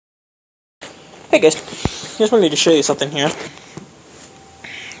Hey guys, just wanted to show you something here.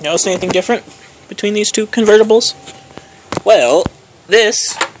 Notice anything different between these two convertibles? Well,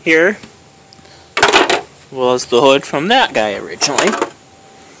 this here was the hood from that guy originally.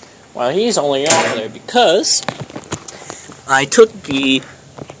 Well, he's only on there because I took the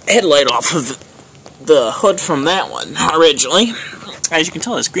headlight off of the hood from that one originally. As you can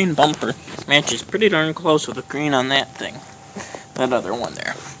tell, this green bumper matches pretty darn close with the green on that thing. That other one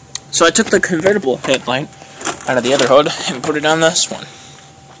there. So I took the convertible headlight out of the other hood and put it on this one.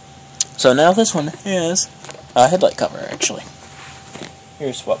 So now this one has a headlight cover, actually.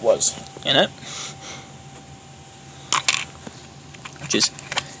 Here's what was in it. Which is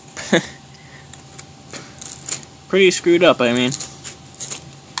pretty screwed up, I mean.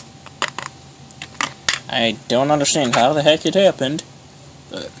 I don't understand how the heck it happened,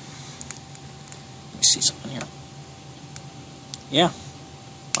 but let me see something here. Yeah.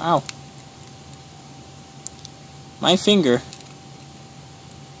 Wow. My finger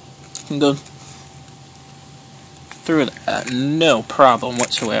can go through that, no problem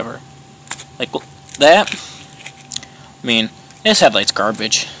whatsoever. Like that. I mean, this headlight's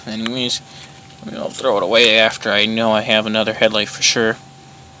garbage. Anyways, I'll throw it away after I know I have another headlight for sure.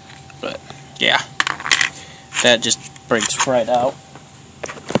 But yeah, that just breaks right out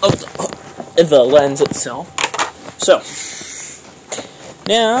of the lens itself. So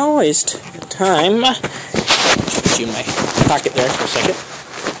now is time. Put you in my pocket there for a second.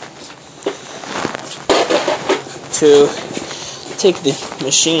 To take the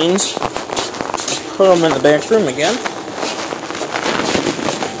machines, put them in the back room again.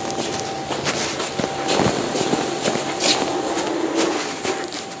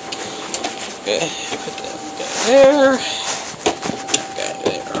 Okay, put that guy there. That guy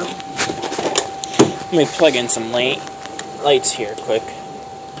there. Let me plug in some lights here quick.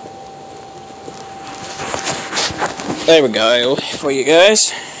 There we go for you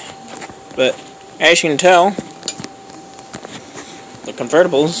guys. But as you can tell, the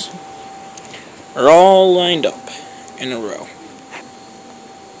convertibles are all lined up in a row.